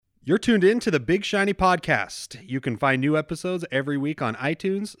You're tuned in to the Big Shiny Podcast. You can find new episodes every week on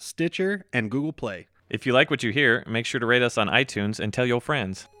iTunes, Stitcher, and Google Play. If you like what you hear, make sure to rate us on iTunes and tell your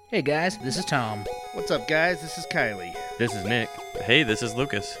friends. Hey guys, this is Tom. What's up, guys? This is Kylie. This is Nick. Hey, this is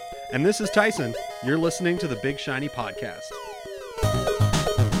Lucas. And this is Tyson. You're listening to the Big Shiny Podcast.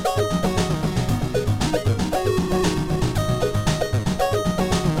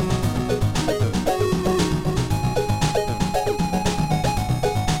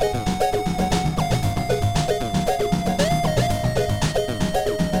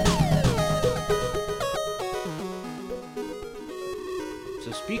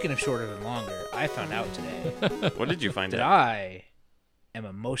 Speaking of shorter than longer, I found out today What did you find that out? I am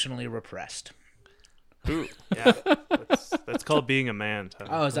emotionally repressed. Who? Yeah, that's called being a man, Tom.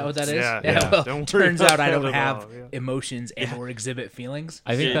 Oh, is that what that is? Yeah. Well, Don't worry turns about out I that don't at have all, yeah. emotions and or exhibit feelings.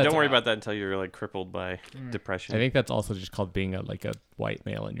 I think Yeah, that's, don't worry about that until you're like crippled by depression. I think that's also just called being a white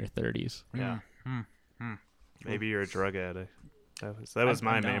male in your 30s. Yeah. Hmm. Maybe you're a drug addict. That was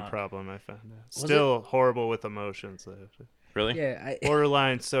my I'm main not. problem. I found out. Was Still horrible with emotions. Really? Yeah,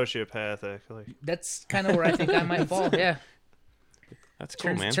 Borderline sociopathic. Like that's kind of where I think I might fall. Yeah. That's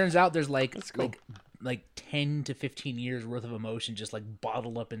cool, man. Turns out there's like cool. like 10 to 15 years worth of emotion just like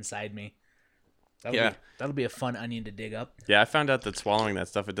bottled up inside me. That'll be a fun onion to dig up. Yeah, I found out that swallowing that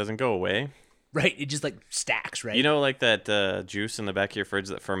stuff, it doesn't go away. Right, it just like stacks, right? You know, like that juice in the back of your fridge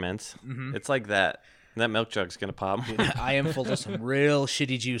that ferments? Mm-hmm. It's like that. That milk jug's going to pop. I am full of some real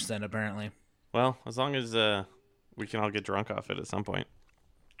shitty juice then, apparently. Well, as long as we can all get drunk off it at some point.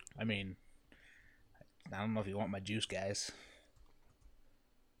 I mean, I don't know if you want my juice, guys.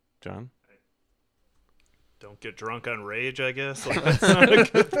 John? don't get drunk on rage. I guess like, that's not a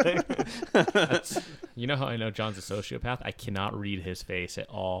good thing. You know how I know John's a sociopath? I cannot read his face at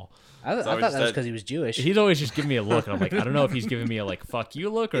all. I thought always that was that- because he was Jewish. He's always just giving me a look, and I'm like, I don't know if he's giving me a like "fuck you"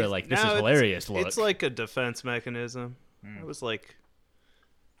 look or like "this is No, hilarious" look. It's like a defense mechanism. I was like,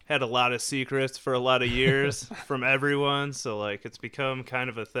 had a lot of secrets for a lot of years from everyone, so like it's become kind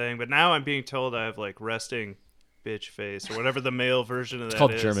of a thing. But now I'm being told I have like resting bitch face or whatever the male version of It's that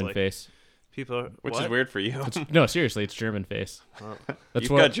called is. German like, face. People are, Which what? is weird for you. No, seriously, it's German face. That's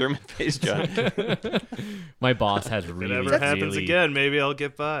You've what got German face, John. my boss has If really, it ever happens really. again, maybe I'll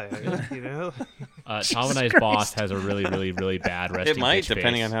get by. You know, Tom and I's boss has a really, really, really bad resting It might, bitch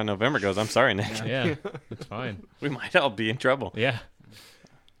depending face. on how November goes. I'm sorry, Nick. Yeah, it's fine. We might all be in trouble. Yeah,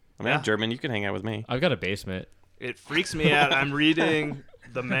 I mean, Yeah. I'm German. You can hang out with me. I've got a basement. it freaks me out. I'm reading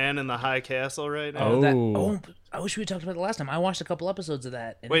The Man in the High Castle right now. Oh. I wish we talked about it last time. I watched a couple episodes of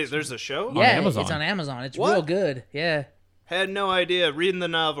that. and Wait, it's- there's a show? yeah, Amazon. it's on Amazon. It's What? real good. Yeah. Had no idea. Reading the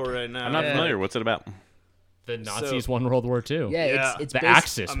novel right now. I'm not Yeah. familiar. What's it about? The Nazis won World War II. Yeah, Yeah. it's The based-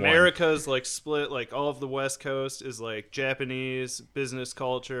 Axis won. America's like split, like all of the West Coast is like Japanese business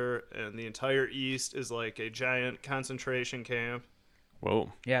culture, and the entire East is like a giant concentration camp.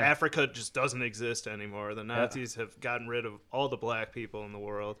 Whoa. Yeah. Africa just doesn't exist anymore. The Nazis have gotten rid of all the black people in the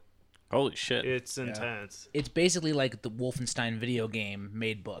world. Holy shit. It's intense. It's basically like the Wolfenstein video game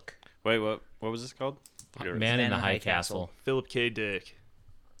made book. Wait, what was this called? Man in the High Castle. Philip K. Dick.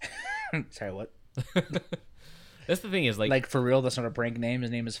 Sorry, what? That's the thing is Like for real, that's not a prank name.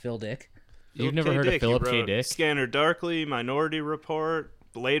 His name is Phil Dick. you've Philip never K. heard Dick. of Philip He K. wrote Dick? Scanner Darkly, Minority Report,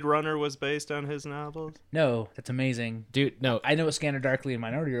 Blade Runner was based on his novels. No, that's amazing. Dude, no, I know what Scanner Darkly and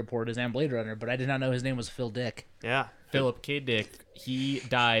Minority Report is and Blade Runner, but I did not know his name was Phil Dick. Yeah. Philip K. Dick, he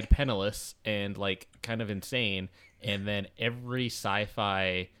died penniless and like kind of insane, and then every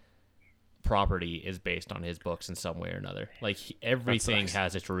sci-fi property is based on his books in some way or another. Like everything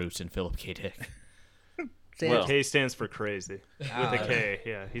has its roots in Philip K. Dick. Well, K stands for crazy. With a K.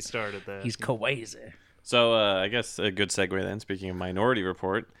 Yeah, he started that. He's crazy. so I guess a good segue then. Speaking of Minority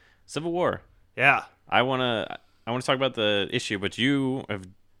Report, Civil War. Yeah. I wanna talk about the issue, but you have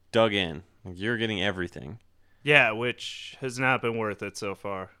dug in. You're getting everything. Yeah, which has not been worth it so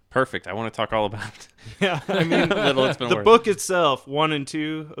far. Perfect. I want to talk all about it. Yeah, I mean, Little it's been the worth. book itself, 1 and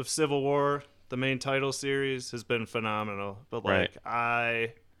 2 of Civil War, the main title series, has been phenomenal. But like,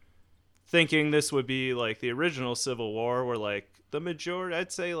 I thinking this would be like the original Civil War, where like the majority,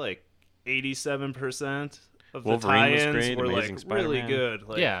 I'd say like 87% of the Wolverine was tie-ins great, were Amazing like really Spider-Man. good.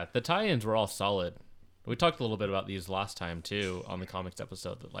 Like, Yeah, the tie-ins were all solid. We talked a little bit about these last time too on the comics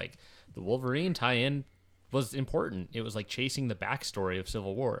episode. That like the Wolverine tie-in was important. It was like chasing the backstory of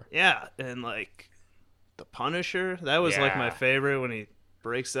Civil War. yeah, and like the Punisher, that was like my Yeah. favorite when he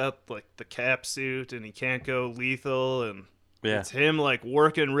breaks up like the cap suit and he can't go lethal and. Yeah. It's him like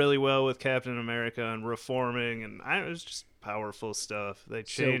working really well with Captain America and reforming, and it was just powerful stuff. They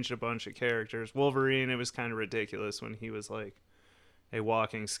changed a bunch of characters. Wolverine, it was kind of ridiculous when he was like a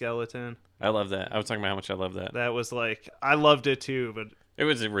walking skeleton. I love that. I was talking about how much I love that. That was like, I loved it too, but It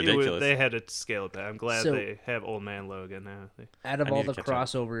was ridiculous. they had to scale it back. I'm glad So- they have Old Man Logan now. Out of I all need to the catch up.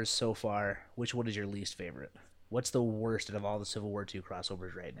 crossovers so far, which one is your least favorite? What's the worst out of all the Civil War II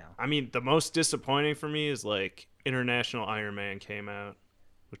crossovers right now? I mean, the most disappointing for me is like International Iron Man came out,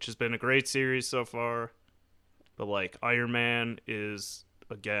 which has been a great series so far. But like Iron Man is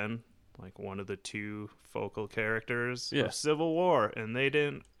again like one of the two focal characters Yeah. of Civil War, and they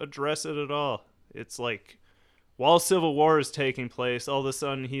didn't address it at all. It's like while Civil War is taking place, all of a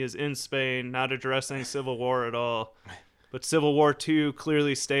sudden he is in Spain, not addressing Civil War at all. But Civil War II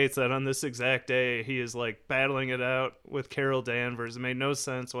clearly states that on this exact day he is like battling it out with Carol Danvers. It made no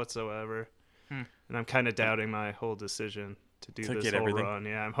sense whatsoever. And I'm kind of doubting my whole decision to do To this get whole everything. run.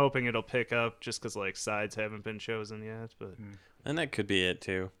 Yeah, I'm hoping it'll pick up just because like sides haven't been chosen yet. But And that could be it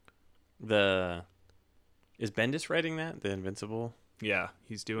too. Is Bendis writing that? The Invincible? yeah,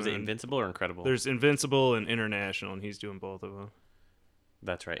 he's doing. Is it Invincible or Incredible? There's Invincible and International, and he's doing both of them.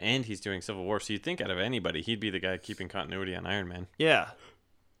 That's right. And he's doing Civil War. So you'd think out of anybody, he'd be the guy keeping continuity on Iron Man. Yeah,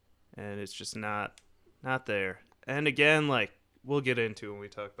 and it's just not there. And again, like we'll get into when we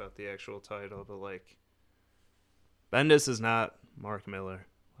talk about the actual title, but like Bendis is not Mark Miller.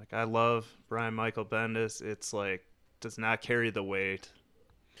 Like I love Brian Michael Bendis. It's like does not carry the weight.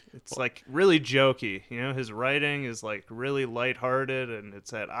 It's like really jokey, you know. His writing is like really lighthearted, and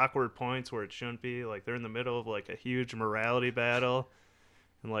it's at awkward points where it shouldn't be. Like they're in the middle of like a huge morality battle,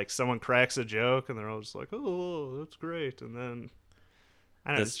 and like someone cracks a joke, and they're all just like, "Oh, that's great," and then I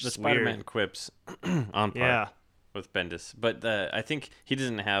don't know, it's The just Spider-Man weird. quips on par Yeah, with Bendis. But I think he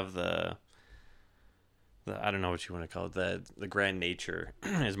doesn't have the I don't know what you want to call it, the grand nature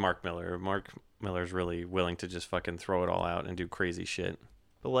is Mark Miller. Mark Miller's really willing to just fucking throw it all out and do crazy shit.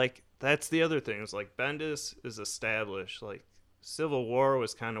 but like that's the other thing. Is like Bendis is established. Like Civil War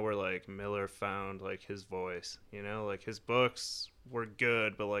was kind of where like Miller found like his voice. You know, like his books were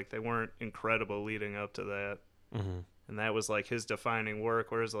good, but like they weren't incredible leading up to that. Mm-hmm. And that was like his defining work.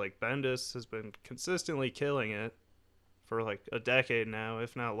 Whereas like Bendis has been consistently killing it for like a decade now,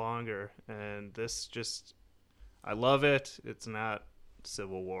 if not longer. And this just, I love it. It's not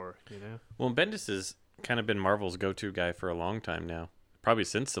Civil War, you know? Well, Bendis has kind of been Marvel's go-to guy for a long time now. Probably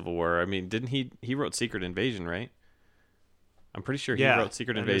since Civil War. I mean, didn't he wrote Secret Invasion, right? I'm pretty sure he Yeah, wrote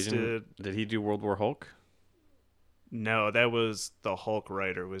Secret Bendis Invasion. Did he do World War Hulk? No, that was the Hulk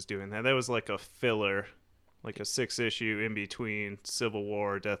writer was doing that. That was like a filler, like a 6-issue in between Civil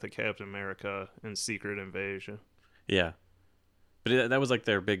War, Death of Captain America, and Secret Invasion. Yeah. But that was like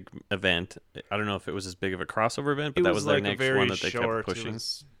their big event. I don't know if it was as big of a crossover event, but that was their like next a very one that they short, kept pushing. It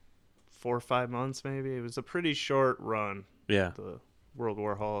was 4 or 5 months maybe. It was a pretty short run. Yeah. The World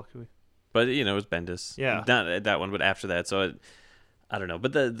War Hulk. But, you know, it was Bendis. Yeah. Not that one, but after that. So, I don't know.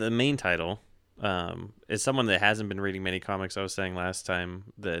 But the main title is someone that hasn't been reading many comics. I was saying last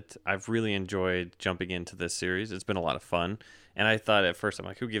time that I've really enjoyed jumping into this series. It's been a lot of fun. And I thought at first, I'm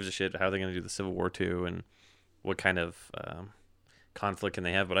like, who gives a shit? How are they going to do the Civil War II? And what kind of conflict can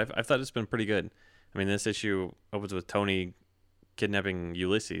they have? But I've thought it's been pretty good. I mean, this issue opens with Tony kidnapping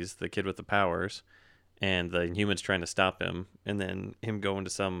Ulysses, the kid with the powers, and the humans trying to stop him, and then him going to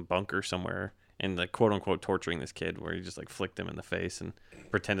some bunker somewhere and like quote unquote torturing this kid, where he just like flicked him in the face and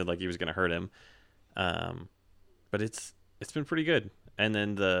pretended like he was gonna hurt him. But it's been pretty good. And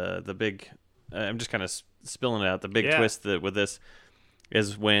then the big, I'm just kind of spilling it out. The big twist with this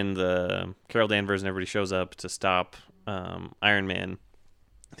is when the Carol Danvers and everybody shows up to stop Iron Man.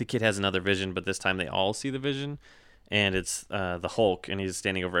 The kid has another vision, but this time they all see the vision. And it's the Hulk, and he's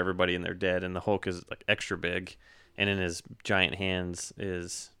standing over everybody, and they're dead. And the Hulk is like extra big, and in his giant hands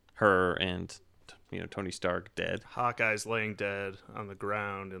is her and Tony Stark dead. Hawkeye's laying dead on the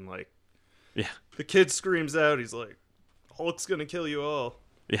ground, and like, Yeah, the kid screams out. He's like, "Hulk's gonna kill you all!"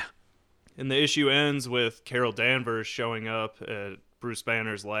 yeah, And the issue ends with Carol Danvers showing up at Bruce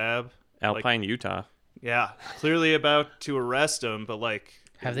Banner's lab. Alpine, Utah. Yeah, clearly about to arrest him, but like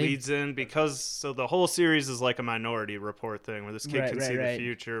Have it they- leads in because so the whole series is like a Minority Report thing where this kid can see the Right.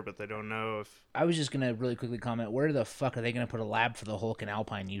 future, but they don't know if. I was just gonna really quickly comment: where the fuck are they gonna put a lab for the Hulk in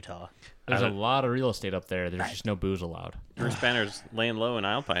Alpine, Utah? There's a lot of real estate up there. There's just no booze allowed. Bruce Banner's laying low in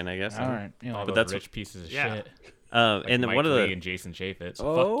Alpine, I guess. All right, you know, All but those that's rich pieces of Yeah. shit. And then Mike one of Lee the and Jason Chaffetz.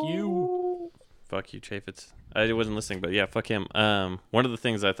 Oh. Fuck you. fuck you, Chaffetz. I wasn't listening, but yeah, fuck him. One of the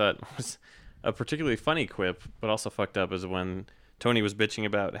things I thought was a particularly funny quip, but also fucked up, is when Tony was bitching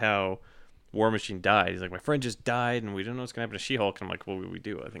about how War Machine died. He's like, my friend just died, and we don't know what's gonna happen to She-Hulk. And I'm like, well, we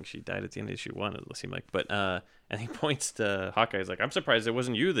do. I think she died at the end of issue 1. It seemed like, but and he points to Hawkeye. He's like, I'm surprised it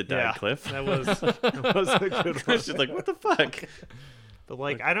wasn't you that died, Yeah, Cliff. that was a good I one. was just like, what the fuck? But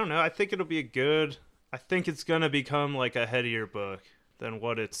like, I don't know. I think it'll be good. I think it's gonna become like a headier book than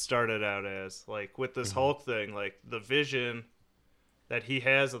what it started out as. Like with this Hulk thing, like the vision that he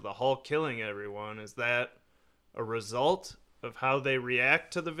has of the Hulk killing everyone, is that a result of how they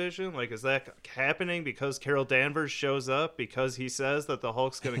react to the vision? Like, is that happening because Carol Danvers shows up because he says that the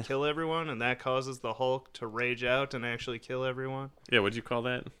Hulk's going to kill everyone, and that causes the Hulk to rage out and actually kill everyone? Yeah, what'd you call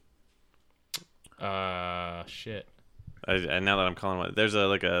that? Shit. And now that I'm calling it, there's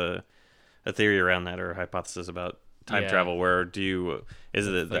a theory around that, or a hypothesis about time travel, where is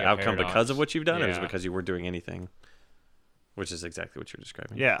it the like outcome paradox. because of what you've done, or is it Yeah. because you weren't doing anything? Which is exactly what you're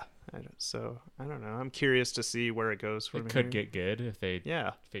describing. Yeah. So, I don't know. I'm curious to see where it goes from It could here. get good if they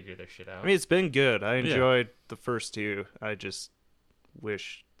Yeah. figure their shit out. I mean, it's been good. I enjoyed the first two. I just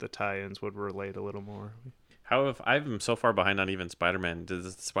wish the tie-ins would relate a little more. I'm so far behind on even Spider-Man.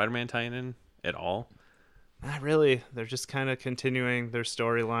 Does the Spider-Man tie in at all? Not really. They're just kind of continuing their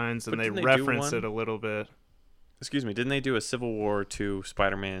storylines, and But they didn't they do reference one? it a little bit. Excuse me, didn't they do a Civil War II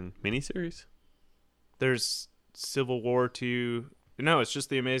Spider-Man miniseries? There's Civil War 2. No, it's just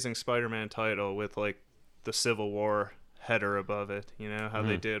the Amazing Spider-Man title with like the Civil War header above it. You know how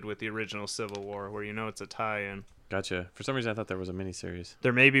they did with the original Civil War, where it's a tie-in. Gotcha. For some reason, I thought there was a miniseries.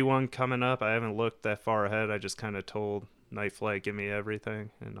 There may be one coming up. I haven't looked that far ahead. I just kind of told Nightflight, give me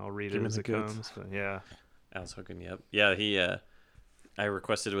everything, and I'll read Give it me as the it goods. comes. But yeah, Al's hooking me up. Yeah, I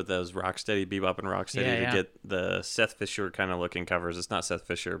requested with those Rocksteady, Bebop and Rocksteady to get the Seth Fisher kind of looking covers. It's not Seth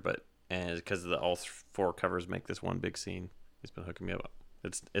Fisher, but because all four covers make this one big scene. He's been hooking me up.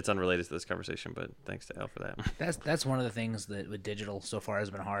 It's unrelated to this conversation, but thanks to Al for that. That's one of the things that with digital so far has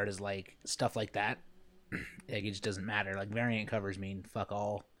been hard, is like stuff like that. Like, it just doesn't matter. Like, variant covers mean fuck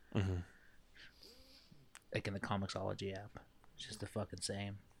all. Like in the Comixology app, it's just the fucking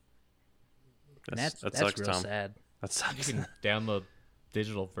same. And That that's sucks, real Tom. sad. That sucks. You can download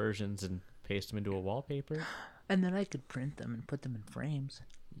digital versions and paste them into a wallpaper. And then I could print them and put them in frames.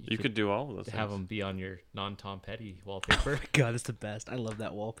 You could do all of those. Have things. them be on your non-Tom Petty wallpaper. God, it's the best. I love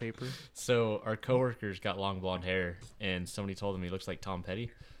that wallpaper. So our coworker's got long blonde hair, and somebody told him he looks like Tom Petty.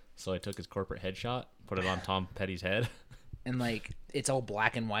 So I took his corporate headshot, put it on Tom Petty's head. And like, it's all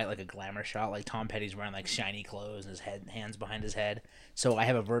black and white, like a glamour shot. Like Tom Petty's wearing like shiny clothes and his hands behind his head. So I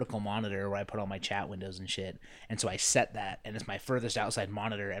have a vertical monitor where I put all my chat windows and shit. And so I set that, and it's my furthest outside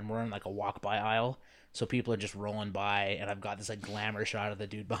monitor, and we're in like a walk by aisle. So people are just rolling by, and I've got this like glamour shot of the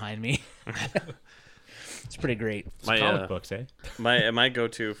dude behind me. It's pretty great. My Comic books, eh? my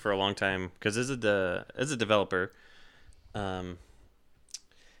go-to for a long time, because as a developer,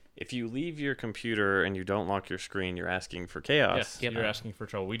 if you leave your computer and you don't lock your screen, you're asking for chaos. Yes, you're asking for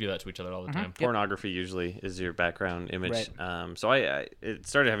trouble. We do that to each other all the time. Pornography usually is your background image. Right. So I it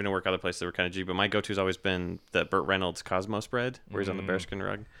started having to work other places that were kind of G, but my go-to has always been the Burt Reynolds Cosmo spread, where he's on the bearskin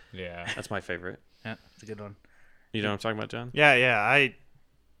rug. Yeah. That's my favorite. Yeah, it's a good one. You know what I'm talking about, John? yeah. I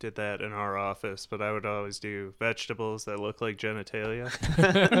did that in our office, but I would always do vegetables that look like genitalia.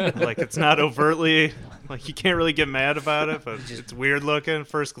 Like, it's not overtly, like, you can't really get mad about it, but it's weird looking.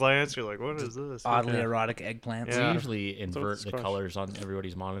 First glance, you're like, what is this? Oddly erotic eggplants. Yeah. We usually invert it's the crushed. colors on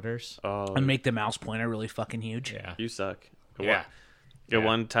everybody's monitors. Oh, And make the mouse pointer really fucking huge. Yeah. you suck. Yeah.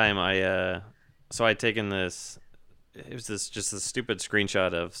 One time I'd taken this. It was just this stupid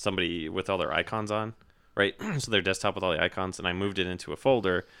screenshot of somebody with all their icons on, right? So their desktop with all the icons, and I moved it into a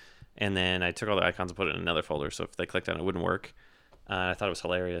folder, and then I took all the icons and put it in another folder. So if they clicked on it, it wouldn't work. I thought it was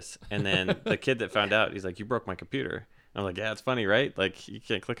hilarious. And then the kid that found out, he's like, "You broke my computer." And I'm like, "Yeah, it's funny, right? Like, you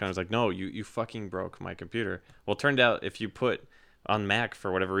can't click on it." I was like, "No, you fucking broke my computer." Well, it turned out if you put on Mac, for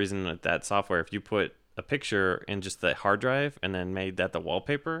whatever reason, with that software, if you put a picture in just the hard drive and then made that the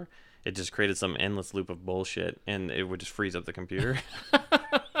wallpaper, it just created some endless loop of bullshit, and it would just freeze up the computer.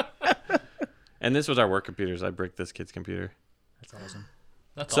 And this was our work computers. I bricked this kid's computer. That's awesome.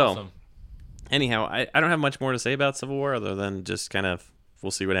 That's So- awesome. Anyhow, I don't have much more to say about Civil War other than just kind of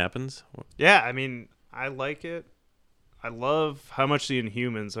we'll see what happens. Yeah, I mean, I like it. I love how much the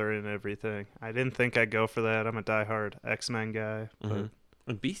Inhumans are in everything. I didn't think I'd go for that. I'm a diehard X-Men guy. But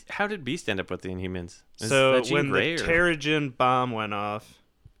And Beast, how did Beast end up with the Inhumans? Is so that Jean when Grey, the or- Terrigen bomb went off,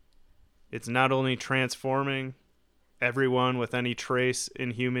 it's not only transforming everyone with any trace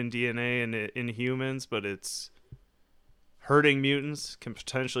Inhuman DNA and Inhumans, but it's hurting mutants, can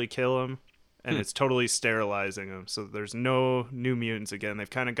potentially kill them, and it's totally sterilizing them. So there's no new mutants again. They've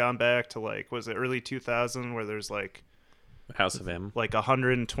kind of gone back to, like, was it early 2000 where there's like House of M. like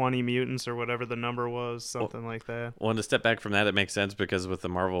 120 mutants or whatever the number was, something like that. Well, and to step back from that, it makes sense because with the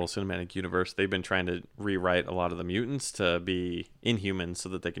Marvel Cinematic Universe, they've been trying to rewrite a lot of the mutants to be Inhumans so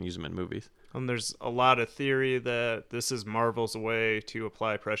that they can use them in movies. And there's a lot of theory that this is Marvel's way to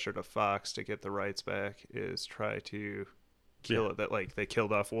apply pressure to Fox to get the rights back, is try to kill it. That like they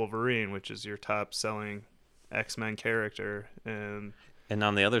killed off Wolverine, which is your top selling X-Men character, and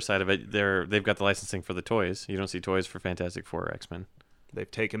on the other side of it, they've got the licensing for the toys. You don't see toys for Fantastic Four or X-Men.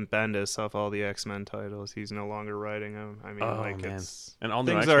 they've taken Bendis off all the X-Men titles. He's no longer writing them. I mean, it's and all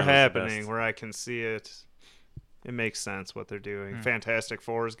new things X-Men are was the happening best. where I can see it. It makes sense what they're doing. Fantastic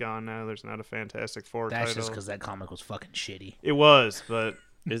Four is gone now. There's not a Fantastic Four That's title. just because that comic was fucking shitty. It was, but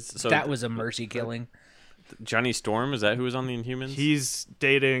So That was a mercy killing. Johnny Storm, is that who was on the Inhumans? he's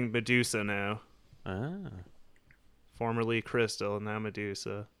dating Medusa now. Ah. Formerly Crystal, now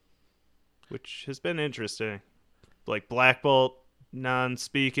Medusa, which has been interesting. Like Black Bolt,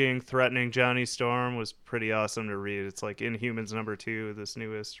 non-speaking, threatening Johnny Storm was pretty awesome to read. It's like Inhumans #2, this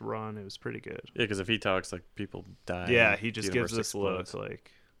newest run. It was pretty good. Yeah, because if he talks, like, people die. Yeah, and he just the gives universe this look explodes.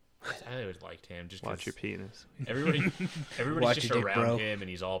 like, I always liked him. Just watch 'cause your penis. everybody's Watch just your dick, around bro. him, and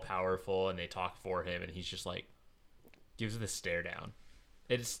he's all powerful, and they talk for him, and he's just like gives the stare down.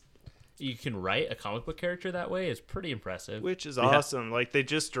 It's you can write a comic book character that way. It's pretty impressive. Which is awesome. Like, they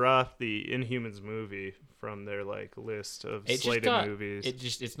just dropped the Inhumans movie from their, like, list of It just slated got, movies.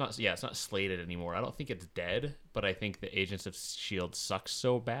 it's not slated anymore. I don't think it's dead, but I think the Agents of S.H.I.E.L.D. sucks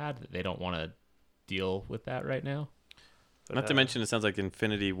so bad that they don't want to deal with that right now. Not to mention, it sounds like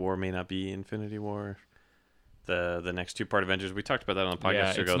Infinity War may not be Infinity War. The next two-part Avengers. We talked about that on the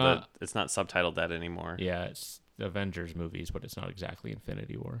podcast Yeah, ago. That it's not subtitled that anymore. Yeah, it's the Avengers movies, but it's not exactly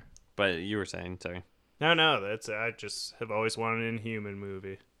Infinity War. But you were saying, sorry. No, that's I just have always wanted an Inhuman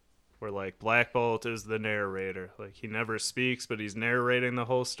movie where, like, Black Bolt is the narrator. Like, he never speaks, but he's narrating the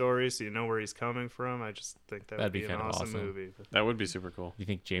whole story, so you know where he's coming from. I just think that That'd would be be an kinda awesome awesome. movie. But That would be super cool. You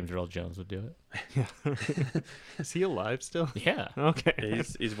think James Earl Jones would do it? is he alive still? Yeah. Okay. Yeah,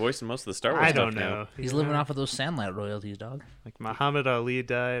 he's voicing most of the Star Wars I stuff don't now. know. He's living off of those Sandlot royalties, dog. Like, Muhammad Ali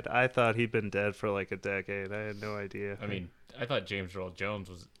died. I thought he'd been dead for like a decade. I had no idea. I mean, I thought James Earl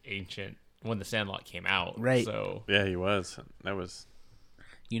Jones was ancient when The Sandlot came out. Right. So Yeah, he was. That was...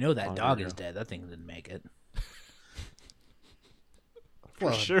 You know that Long dog ago. is dead. That thing didn't make it.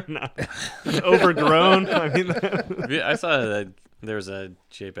 for sure not. Overgrown. I mean, Yeah, I saw that there was a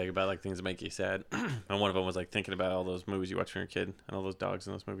JPEG about, like, things that make you sad. And one of them was, like, thinking about all those movies you watch when you're a kid. And all those dogs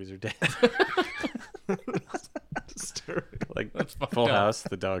in those movies are dead. disturbing. Like, That's fucked Full up. House.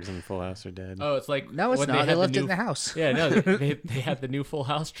 The dogs in Full House are dead. Oh, it's like No, it's when not. They had left the it new, in the house. Yeah, no, they had the new Full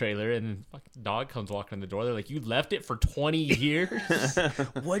House trailer, and the fucking dog comes walking in the door. They're like, "You left it for 20 years."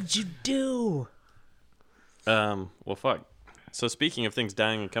 What'd you do? Well, fuck. So speaking of things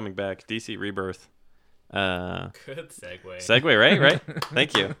dying and coming back, DC Rebirth. Good segue. Segue, right?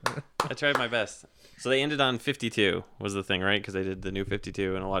 Thank you. I tried my best. So they ended on 52 was the thing, right? Because they did the new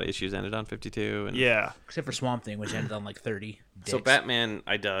 52, and a lot of issues ended on 52. And Yeah. Except for Swamp Thing, which ended on like 30. So Dicks. Batman,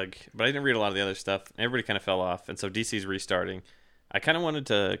 I dug, but I didn't read a lot of the other stuff. Everybody kind of fell off, and so DC's restarting. I kind of wanted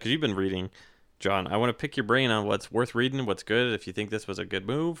to, because you've been reading, John. I want to pick your brain on what's worth reading, what's good. If you think this was a good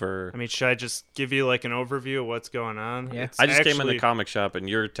move, or I mean, should I just give you like an overview of what's going on? Yeah. It's I just came in actually- the comic shop, and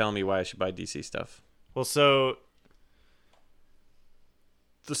you're telling me why I should buy DC stuff. Well, so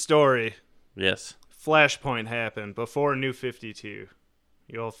the story. Yes. Flashpoint happened before New 52.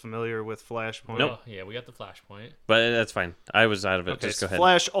 You all familiar with Flashpoint? Nope. Oh, yeah, we got the Flashpoint. But that's fine. I was out of it. Okay, Just so go ahead.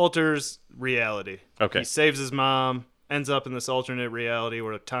 Flash alters reality. Okay. He saves his mom, ends up in this alternate reality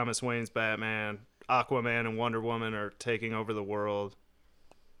where Thomas Wayne's Batman, Aquaman, and Wonder Woman are taking over the world.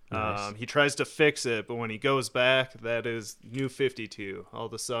 Nice. He tries to fix it, but when he goes back, that is New 52. All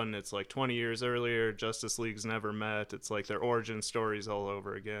of a sudden, it's like 20 years earlier. Justice League's never met. It's like their origin stories all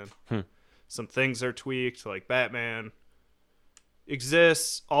over again. Some things are tweaked, like Batman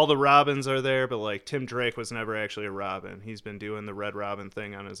exists. All the Robins are there, but like Tim Drake was never actually a Robin. He's been doing the Red Robin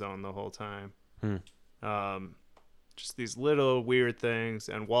thing on his own the whole time. Just these little weird things,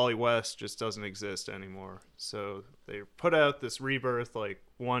 and Wally West just doesn't exist anymore. So they put out this Rebirth like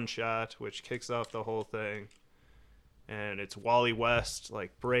one shot, which kicks off the whole thing, and it's Wally West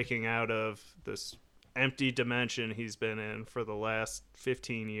like breaking out of this empty dimension he's been in for the last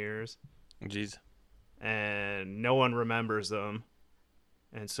 15 years, Jeez. and no one remembers him.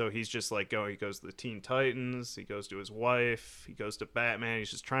 And so he's just like going, he goes to the Teen Titans, he goes to his wife, he goes to Batman. He's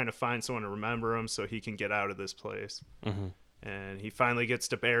just trying to find someone to remember him so he can get out of this place. And he finally gets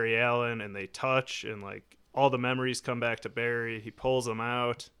to Barry Allen, and they touch, and like all the memories come back to Barry. He pulls him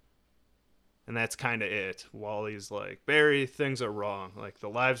out, And that's kind of it. Wally's like, Barry, things are wrong. Like, the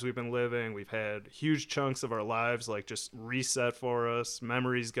lives we've been living, we've had huge chunks of our lives, like, just reset for us.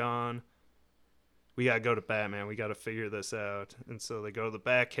 Memories gone. We got to go to Batman. We got to figure this out. And so they go to the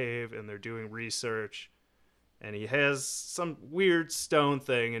Batcave, and they're doing research. And he has some weird stone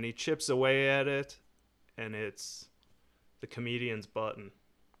thing, and he chips away at it. And it's the comedian's button.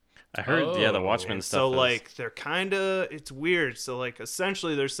 I heard, yeah, the Oh. Watchmen And stuff. so, is- like, they're kind of, it's weird. So, like,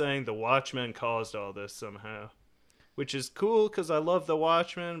 essentially they're saying the Watchmen caused all this somehow, which is cool because I love the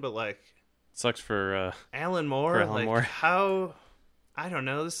Watchmen, but, like, sucks for Alan Moore, For Alan like, Moore. how, I don't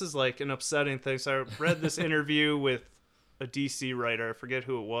know, this is, like, an upsetting thing. So I read this interview with a DC writer, I forget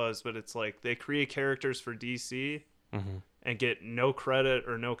who it was, but it's like they create characters for DC and get no credit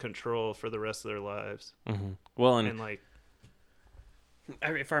or no control for the rest of their lives. well, And, like,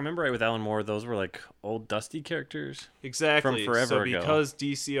 if I remember right with Alan Moore, those were like old Dusty characters. exactly. From forever so ago. because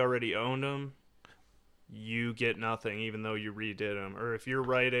DC already owned them, you get nothing even though you redid them. Or if you're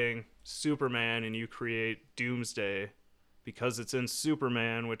writing Superman and you create Doomsday, because it's in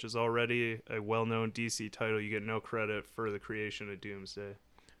Superman, which is already a well-known DC title, you get no credit for the creation of Doomsday.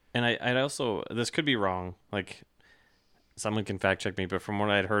 And I'd also, this could be wrong, like someone can fact check me, but from what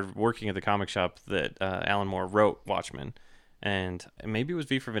I'd heard working at the comic shop, that Alan Moore wrote Watchmen, and maybe it was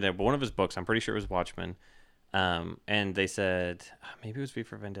V for Vendetta, but one of his books, I'm pretty sure it was Watchmen, and they said, maybe it was V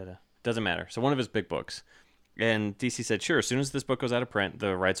for Vendetta, doesn't matter, so one of his big books, and DC said, sure, as soon as this book goes out of print,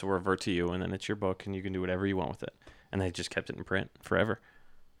 the rights will revert to you, and then it's your book, and you can do whatever you want with it, and they just kept it in print forever,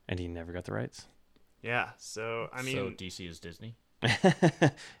 and he never got the rights. Yeah, so, I mean... So DC is Disney?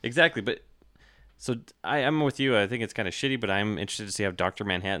 Exactly, but so I'm with you. I think it's kind of shitty, but I'm interested to see how Dr.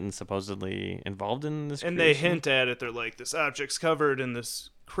 Manhattan's supposedly involved in this. And creation. they hint at it. They're like, this object's covered in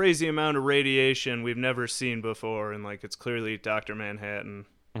this crazy amount of radiation we've never seen before. And, like, it's clearly Dr. Manhattan.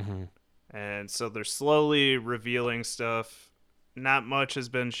 And so they're slowly revealing stuff. Not much has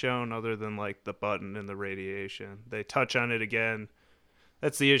been shown other than, like, the button and the radiation. They touch on it again.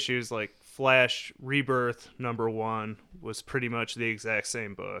 That's the issue, is, like, Flash Rebirth #1 was pretty much the exact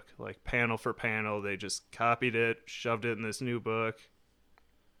same book. Like, panel for panel, they just copied it, shoved it in this new book.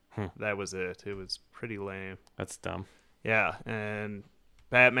 That was it. It was pretty lame. That's dumb. Yeah, and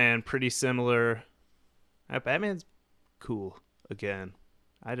Batman, pretty similar. Batman's cool, again.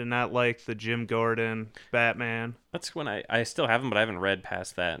 I did not like the Jim Gordon Batman. That's when I still haven't, but I haven't read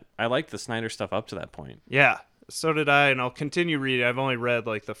past that. I liked the Snyder stuff up to that point. Yeah, so did I, and I'll continue reading. I've only read,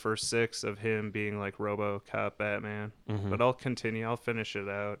 like, the first 6 of him being, like, RoboCop Batman. But I'll continue. I'll finish it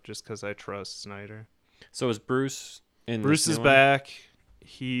out just because I trust Snyder. So is Bruce in? Bruce this is new one? back.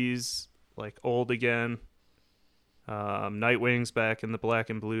 He's, like, old again. Nightwing's back in the black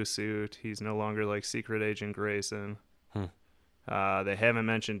and blue suit. He's no longer, like, Secret Agent Grayson. They haven't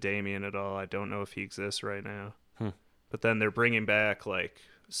mentioned Damian at all. I don't know if he exists right now. But then they're bringing back, like,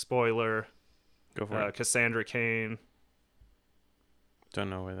 spoiler, Go for it. Cassandra Cain. Don't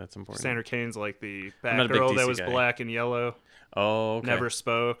know why that's important. Cassandra Cain's like the I'm not a big Batgirl that DC was guy. black and yellow. Oh, okay. Never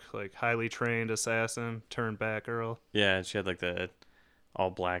spoke. Like, highly trained assassin turned Batgirl. Yeah, and she had like the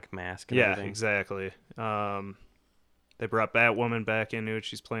all black mask and Yeah, everything. exactly. They brought Batwoman back into it.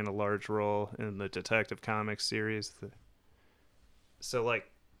 She's playing a large role in the Detective Comics series. So, like,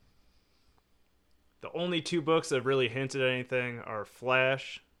 the only 2 books that have really hinted at anything are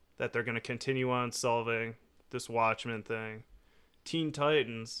Flash, that they're going to continue on solving this Watchmen thing. Teen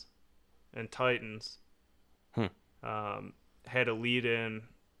Titans and Titans had a lead-in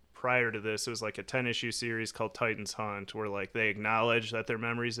prior to this. It was like a 10-issue series called Titans Hunt, where, like, they acknowledge that their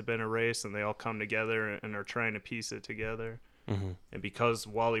memories have been erased and they all come together and are trying to piece it together. And because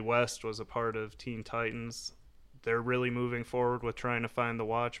Wally West was a part of Teen Titans, they're really moving forward with trying to find the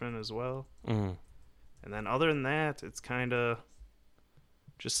Watchmen as well. And then other than that, it's kind of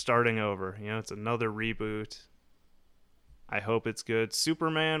just starting over. You know, it's another reboot. I hope it's good.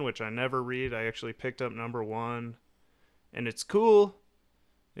 Superman, which I never read, I actually picked up #1. And it's cool.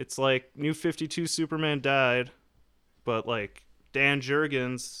 It's like New 52 Superman died, but, like, Dan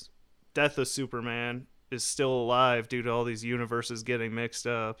Jurgens' Death of Superman is still alive due to all these universes getting mixed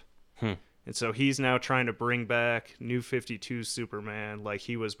up. And so he's now trying to bring back New 52 Superman like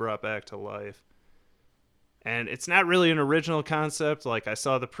he was brought back to life. And it's not really an original concept. Like, I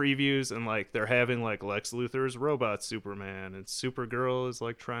saw the previews, and, like, they're having, like, Lex Luthor's robot Superman, and Supergirl is,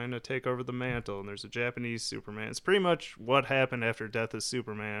 like, trying to take over the mantle, and there's a Japanese Superman. It's pretty much what happened after Death of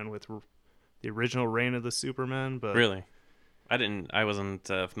Superman with the original Reign of the Supermen. But Really? I wasn't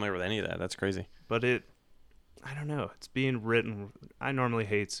familiar with any of that. That's crazy. But I don't know. It's being written. I normally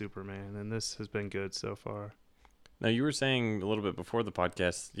hate Superman, and this has been good so far. Now, you were saying a little bit before the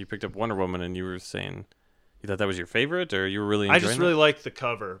podcast, you picked up Wonder Woman, and you were saying you thought that was your favorite, or you were really enjoying I just really like the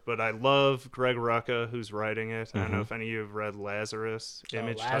cover, but I love Greg Rucka, who's writing it. I don't know if any of you have read Lazarus,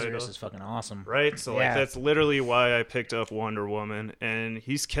 image Lazarus title. is fucking awesome. Right? So, Yeah. like, that's literally why I picked up Wonder Woman, and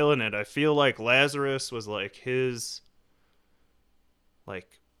he's killing it. I feel like Lazarus was, like, his,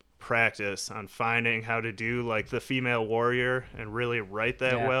 like, practice on finding how to do, like, the female warrior and really write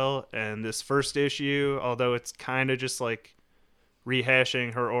that Yeah. well. And this first issue, although it's kind of just, like,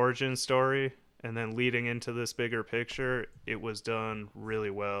 rehashing her origin story and then leading into this bigger picture, it was done really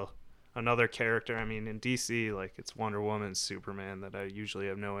well. Another character, I mean, in DC, like, it's Wonder Woman, Superman that I usually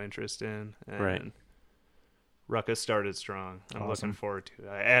have no interest in. And Right. Rucka started strong. I'm Awesome. looking forward to it.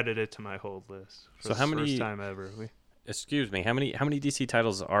 I added it to my hold list for So the how many- first time ever. Excuse me. How many DC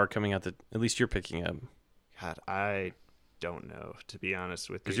titles are coming out that at least you're picking up? God, I don't know, to be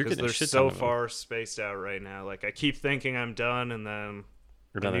honest with you. 'Cause you're getting a they're shit so ton of them. far spaced out right now. Like, I keep thinking I'm done, and then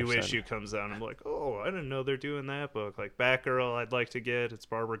a Another new side. issue comes out, and I'm like, oh, I didn't know they're doing that book. Like, Batgirl, I'd like to get. It's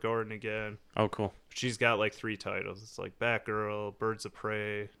Barbara Gordon again. Oh, cool. She's got, like, 3 titles. It's, like, Batgirl, Birds of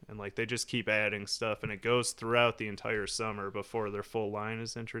Prey, and, like, they just keep adding stuff, and it goes throughout the entire summer before their full line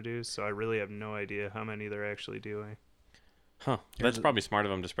is introduced, so I really have no idea how many they're actually doing. Huh. That's probably smart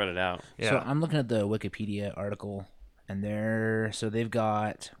of them to spread it out. So I'm looking at the Wikipedia article, and they've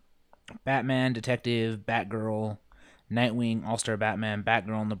got Batman, Detective, Batgirl, Nightwing, All-Star Batman,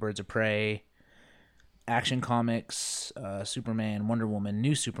 Batgirl and the Birds of Prey, Action Comics, Superman, Wonder Woman,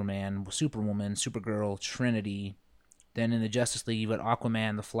 New Superman, Superwoman, Supergirl, Trinity. Then in the Justice League, you've got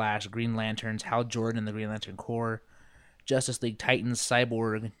Aquaman, The Flash, Green Lanterns, Hal Jordan and the Green Lantern Corps, Justice League Titans,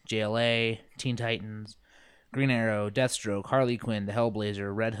 Cyborg, JLA, Teen Titans, Green Arrow, Deathstroke, Harley Quinn, The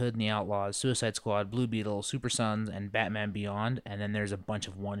Hellblazer, Red Hood and the Outlaws, Suicide Squad, Blue Beetle, Super Sons, and Batman Beyond. And then there's a bunch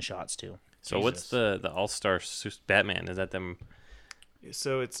of one-shots, too. So what's the All-Star Batman? Is that them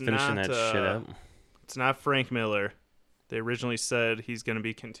So it's finishing not that shit up? It's not Frank Miller. They originally said he's going to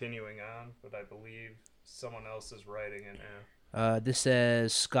be continuing on, but I believe someone else is writing it now. This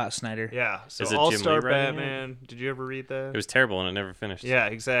says Scott Snyder. Yeah, so Is it Jim All Star Lee writing it? Batman. Did you ever read that? It was terrible and it never finished. Yeah,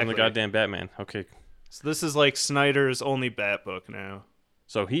 I'm exactly. the goddamn Batman. Okay. So this is like Snyder's only Bat book now.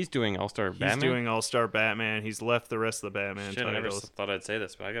 So he's doing All-Star He's Batman? doing All Star Batman. He's left the rest of the Batman Shit, I never titles. thought I'd say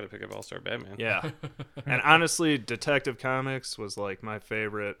this, but I got to pick up All-Star Batman. Yeah. And honestly, Detective Comics was like my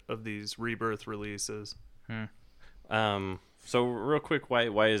favorite of these Rebirth releases. So real quick,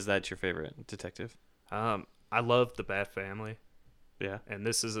 why is that your favorite detective? I love the Bat family. Yeah. And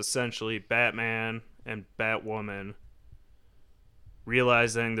this is essentially Batman and Batwoman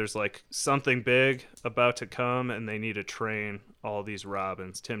realizing there's like something big about to come and they need to train all these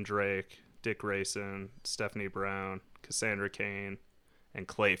Robins. Tim Drake, Dick Grayson, Stephanie Brown, Cassandra Cain, and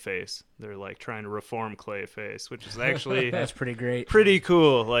Clayface. They're like trying to reform Clayface, which is actually That's pretty great. pretty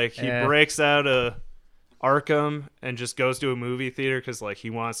cool. Like he Yeah. breaks out of Arkham and just goes to a movie theater because like he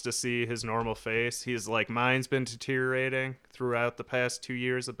wants to see his normal face. His like mind's been deteriorating throughout the past 2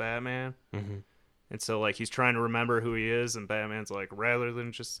 years of Batman, and so like he's trying to remember who he is. And Batman's like, rather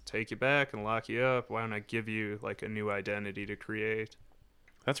than just take you back and lock you up, why don't I give you like a new identity to create?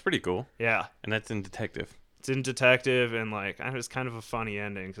 That's pretty cool. Yeah. And that's in detective. It's in Detective, and like it was kind of a funny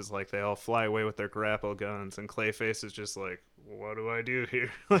ending because like they all fly away with their grapple guns, and Clayface is just like, "What do I do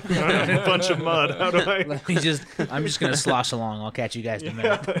here? Like, I'm in a bunch of mud. How do I?" I'm just gonna slosh along. I'll catch you guys in a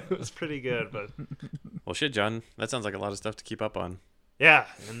minute. Yeah, it was pretty good, but Well, shit, John. That sounds like a lot of stuff to keep up on. yeah.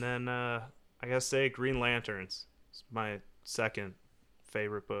 And then I gotta say, Green Lanterns is my second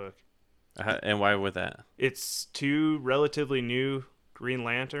favorite book. And why with that? It's 2 relatively new Green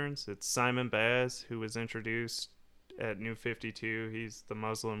Lanterns. It's Simon Baz, who was introduced at New 52. He's the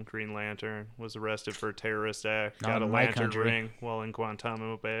Muslim Green Lantern, was arrested for a terrorist act, Not got a in my lantern country. ring while in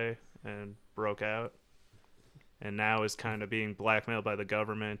Guantanamo Bay, and broke out. And now is kind of being blackmailed by the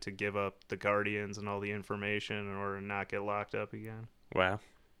government to give up the Guardians and all the information in order to not get locked up again. Wow.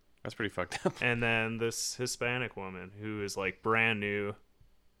 That's pretty fucked up. And then this Hispanic woman who is like brand new.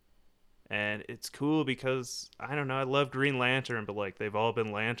 And it's cool because, I don't know, I love Green Lantern, but like they've all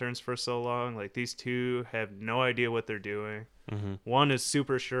been lanterns for so long. Like these 2 have no idea what they're doing. One is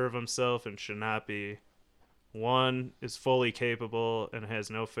super sure of himself and should not be. One is fully capable and has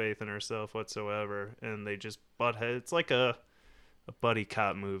no faith in herself whatsoever. And they just butt heads. It's like a buddy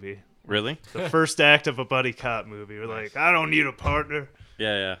cop movie. Really? The first act of a buddy cop movie. We're like, I don't need a partner.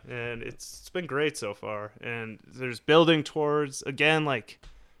 Yeah. And it's been great so far. And there's building towards, again, like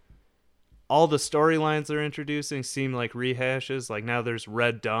all the storylines they're introducing seem like rehashes. Like now there's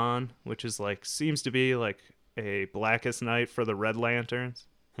Red Dawn, which is like seems to be like a Blackest Night for the Red Lanterns.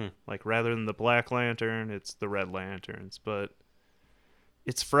 Like rather than the Black Lantern, it's the Red Lanterns. But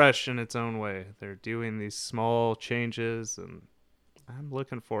it's fresh in its own way. They're doing these small changes, and I'm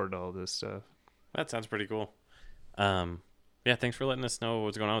looking forward to all this stuff. That sounds pretty cool. Yeah, thanks for letting us know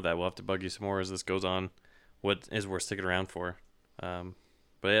what's going on with that. We'll have to bug you some more as this goes on. What is worth sticking around for? But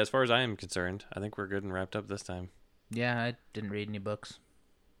yeah, as far as I am concerned, I think we're good and wrapped up this time. Yeah, I didn't read any books.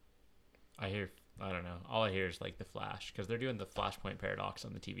 I don't know. All I hear is like the Flash, because they're doing the Flashpoint Paradox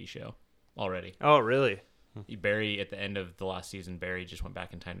on the TV show already. Oh, really? Barry, at the end of the last season, Barry just went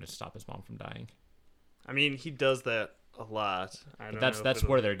back in time to stop his mom from dying. I mean, he does that a lot. I don't But know that's if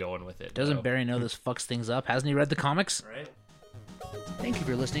where they're going with it. Doesn't though. Barry know this fucks things up? Hasn't he read the comics? Right? Thank you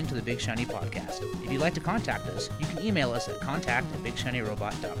for listening to the Big Shiny Podcast. If you'd like to contact us, you can email us at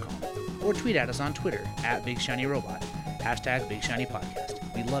contact@BigShinyRobot.com or tweet at us on Twitter @BigShinyRobot,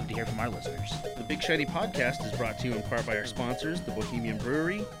 #BigShinyPodcast. We'd love to hear from our listeners. The Big Shiny Podcast is brought to you in part by our sponsors, The Bohemian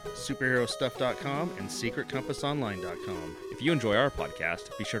Brewery, SuperheroStuff.com, and SecretCompassOnline.com. If you enjoy our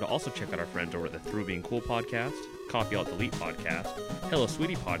podcast, be sure to also check out our friends over at the Through Being Cool podcast, Coffee Alt Delete podcast, Hello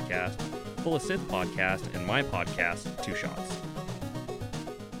Sweetie podcast, Full of Sith podcast, and my podcast, Two Shots.